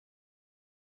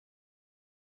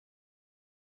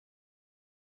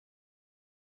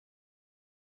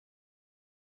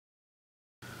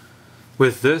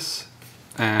With this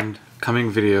and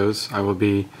coming videos, I will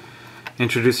be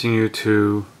introducing you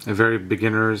to a very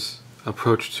beginner's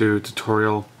approach to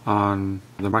tutorial on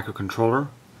the microcontroller,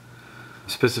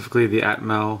 specifically the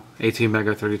Atmel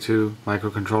AVR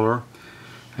microcontroller,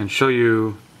 and show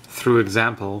you through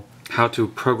example how to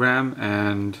program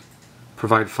and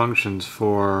provide functions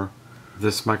for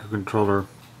this microcontroller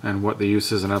and what the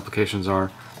uses and applications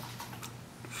are.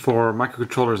 For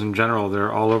microcontrollers in general,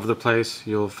 they're all over the place.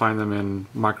 You'll find them in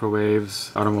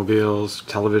microwaves, automobiles,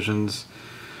 televisions.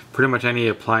 Pretty much any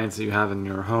appliance that you have in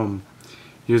your home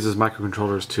uses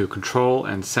microcontrollers to control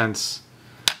and sense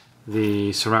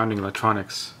the surrounding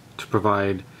electronics to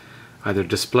provide either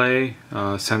display,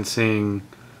 sensing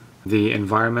the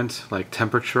environment like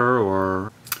temperature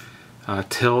or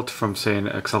tilt from, say, an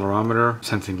accelerometer,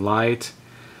 sensing light,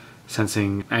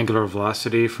 sensing angular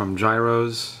velocity from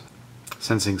gyros,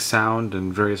 sensing sound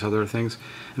and various other things,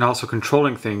 and also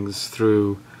controlling things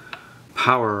through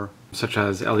power such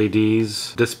as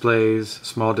LEDs, displays,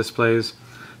 small displays.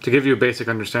 To give you a basic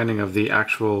understanding of the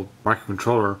actual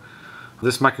microcontroller,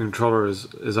 this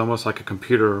microcontroller is almost like a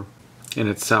computer in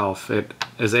itself. It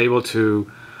is able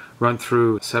to run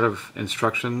through a set of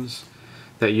instructions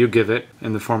that you give it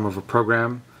in the form of a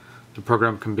program. The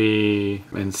program can be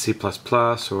in C++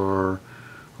 or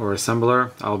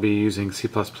assembler. I'll be using C++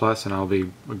 and I'll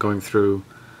be going through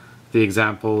the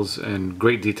examples in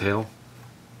great detail.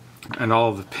 And all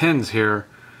of the pins here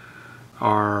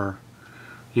are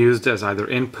used as either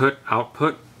input,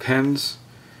 output pins.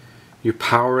 You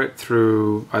power it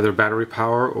through either battery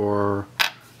power or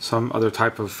some other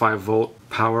type of 5-volt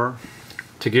power.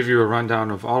 To give you a rundown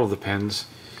of all of the pins,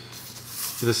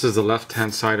 this is the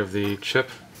left-hand side of the chip.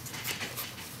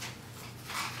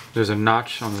 There's a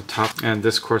notch on the top, and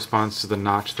this corresponds to the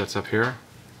notch that's up here.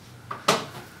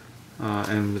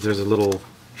 And there's a little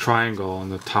triangle on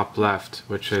the top left,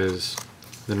 which is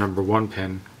the number 1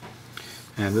 pin.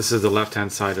 And this is the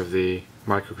left-hand side of the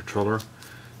microcontroller.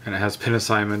 And it has pin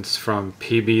assignments from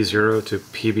PB0 to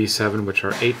PB7, which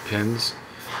are 8 pins.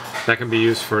 That can be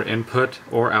used for input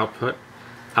or output.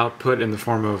 Output in the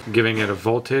form of giving it a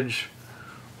voltage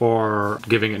or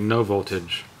giving it no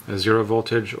voltage, a 0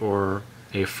 voltage or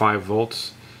a 5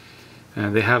 volts.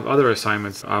 And they have other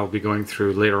assignments I'll be going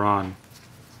through later on.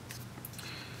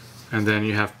 And then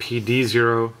you have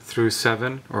PD0 through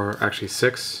 7, or actually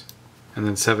 6, and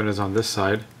then 7 is on this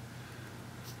side.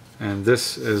 And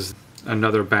this is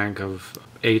another bank of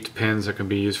 8 pins that can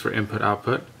be used for input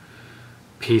output.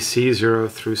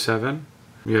 PC0 through 7.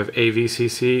 You have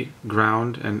AVCC,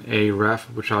 ground, and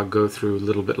AREF, which I'll go through a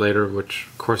little bit later, which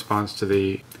corresponds to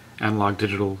the analog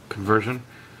digital conversion.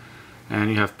 And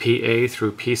you have PA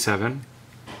through P7,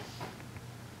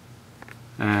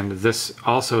 and this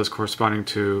also is corresponding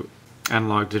to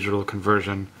analog digital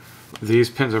conversion. These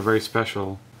pins are very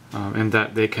special in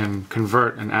that they can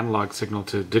convert an analog signal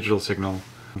to digital signal.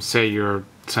 Say you're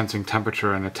sensing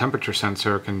temperature, and a temperature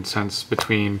sensor can sense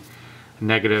between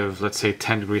negative, let's say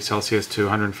 10 degrees Celsius to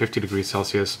 150 degrees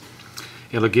Celsius.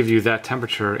 It'll give you that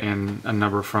temperature in a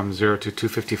number from 0 to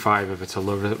 255 if it's a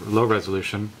low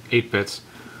resolution, 8 bits.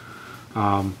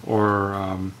 Or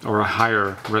a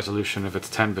higher resolution if it's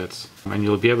 10 bits. And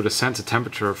you'll be able to sense a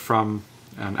temperature from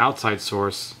an outside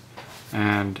source,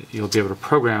 and you'll be able to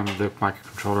program the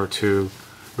microcontroller to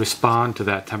respond to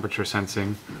that temperature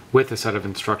sensing with a set of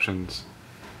instructions.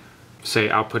 Say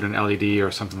output an LED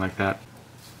or something like that.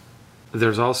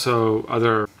 There's also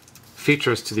other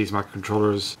features to these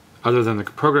microcontrollers other than the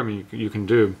programming you can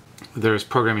do. There's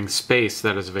programming space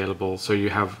that is available, so you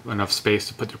have enough space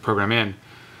to put your program in.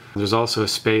 There's also a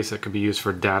space that can be used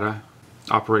for data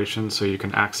operations, so you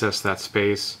can access that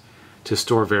space to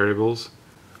store variables.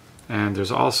 And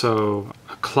there's also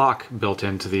a clock built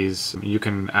into these. You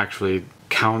can actually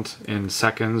count in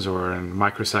seconds or in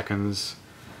microseconds,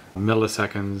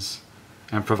 milliseconds,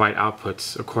 and provide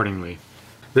outputs accordingly.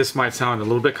 This might sound a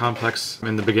little bit complex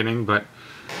in the beginning, but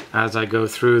as I go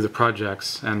through the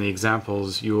projects and the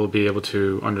examples, you will be able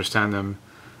to understand them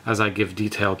as I give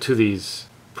detail to these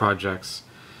projects.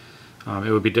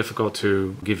 It would be difficult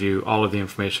to give you all of the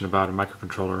information about a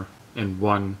microcontroller in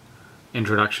one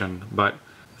introduction, but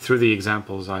through the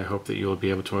examples I hope that you will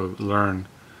be able to learn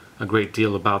a great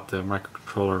deal about the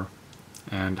microcontroller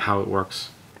and how it works.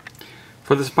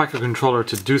 For this microcontroller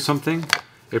to do something,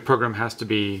 a program has to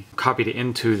be copied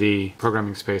into the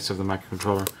programming space of the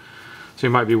microcontroller. So you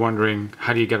might be wondering,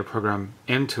 how do you get a program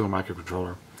into a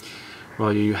microcontroller?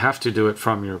 Well, you have to do it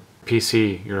from your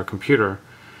PC, your computer.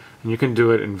 And you can do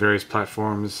it in various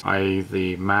platforms, i.e.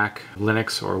 the Mac,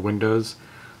 Linux, or Windows.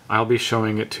 I'll be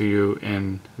showing it to you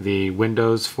in the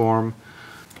Windows form.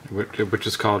 which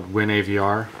is called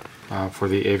WinAVR for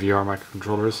the AVR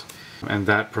microcontrollers. And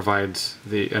that provides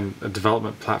a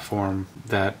development platform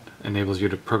that enables you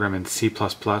to program in C++,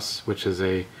 which is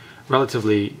a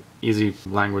relatively easy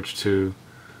language to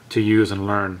use and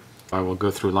learn. I will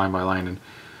go through line by line and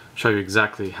show you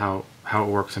exactly how it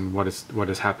works and what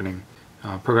is happening.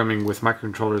 Programming with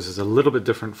microcontrollers is a little bit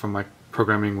different from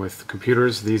programming with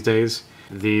computers these days.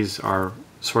 These are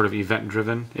sort of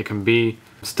event-driven. It can be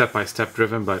step-by-step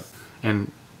driven, but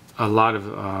in a lot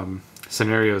of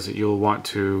scenarios that you'll want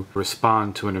to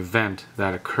respond to an event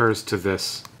that occurs to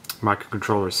this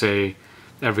microcontroller. Say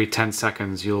every 10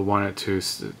 seconds you'll want it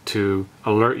to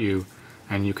alert you,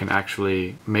 and you can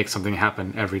actually make something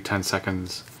happen every 10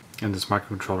 seconds in this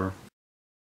microcontroller.